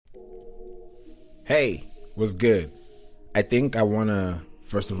Hey, what's good? I think I want to,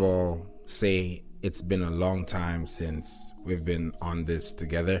 first of all, say it's been a long time since we've been on this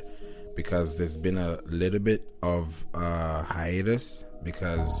together because there's been a little bit of a hiatus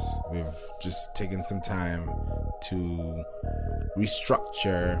because we've just taken some time to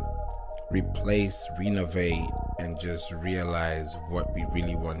restructure, replace, renovate, and just realize what we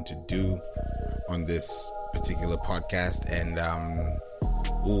really want to do on this particular podcast. And,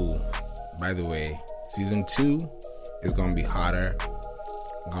 by the way, season 2 is going to be hotter,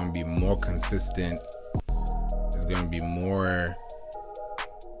 going to be more consistent, it's going to be more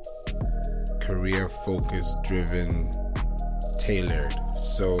career focused, driven, tailored.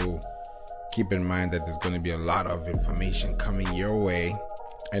 So keep in mind that there's going to be a lot of information coming your way.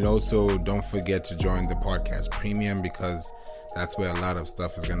 And also don't forget to join the podcast premium because that's where a lot of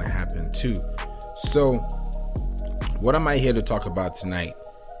stuff is going to happen too. So what am I here to talk about tonight?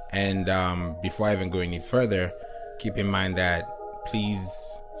 And before I even go any further, keep in mind that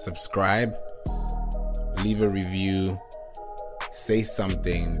please subscribe, leave a review, say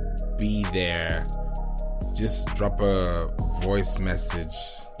something, be there, just drop a voice message,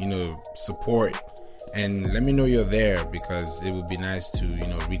 support, and let me know you're there because it would be nice to,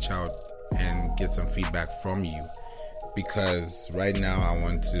 reach out and get some feedback from you. Because right now I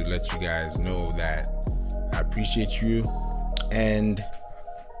want to let you guys know that I appreciate you and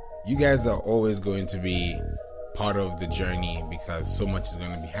you guys are always going to be part of the journey because so much is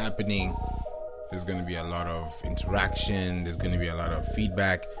going to be happening. There's going to be a lot of interaction. There's going to be a lot of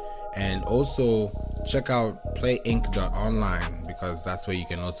feedback. And also check out playinc.online because that's where you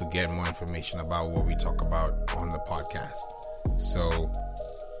can also get more information about what we talk about on the podcast. So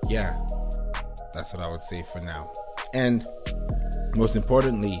yeah, that's what I would say for now. And most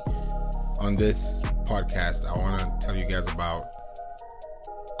importantly, on this podcast, I want to tell you guys about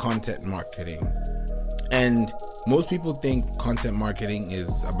content marketing. And most people think content marketing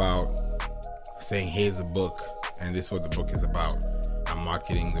is about saying, here's a book and this is what the book is about. I'm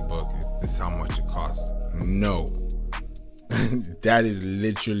marketing the book. This is how much it costs. No. That is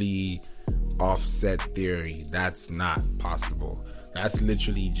literally offset theory. That's not possible. That's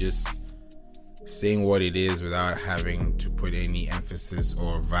literally just saying what it is without having to put any emphasis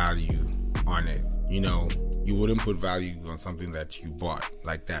or value on it. You wouldn't put value on something that you bought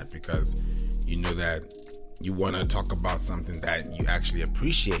like that because you know that you want to talk about something that you actually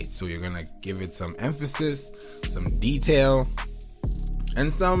appreciate. So you're going to give it some emphasis, some detail,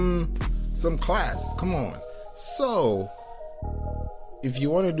 and some class. Come on. So if you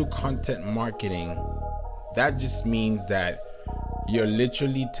want to do content marketing, that just means that you're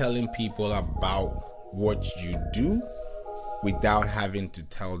literally telling people about what you do without having to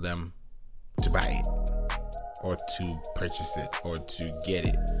tell them to buy it or to purchase it or to get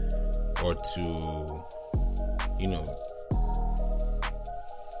it or to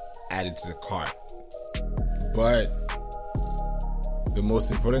add it to the cart. But the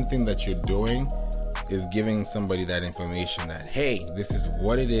most important thing that you're doing is giving somebody that information that, hey, this is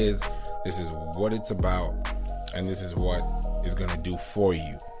what it is, this is what it's about, and this is what it's going to do for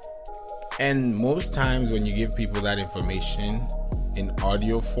you. And most times when you give people that information in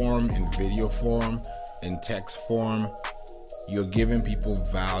audio form, in video form, in text form, you're giving people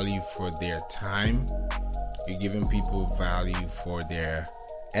value for their time. You're giving people value for their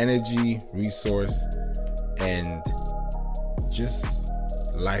energy, resource, and just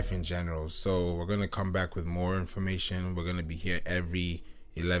life in general. So we're going to come back with more information. We're going to be here every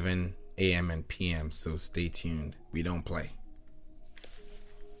 11 a.m. and p.m. So stay tuned. We don't play.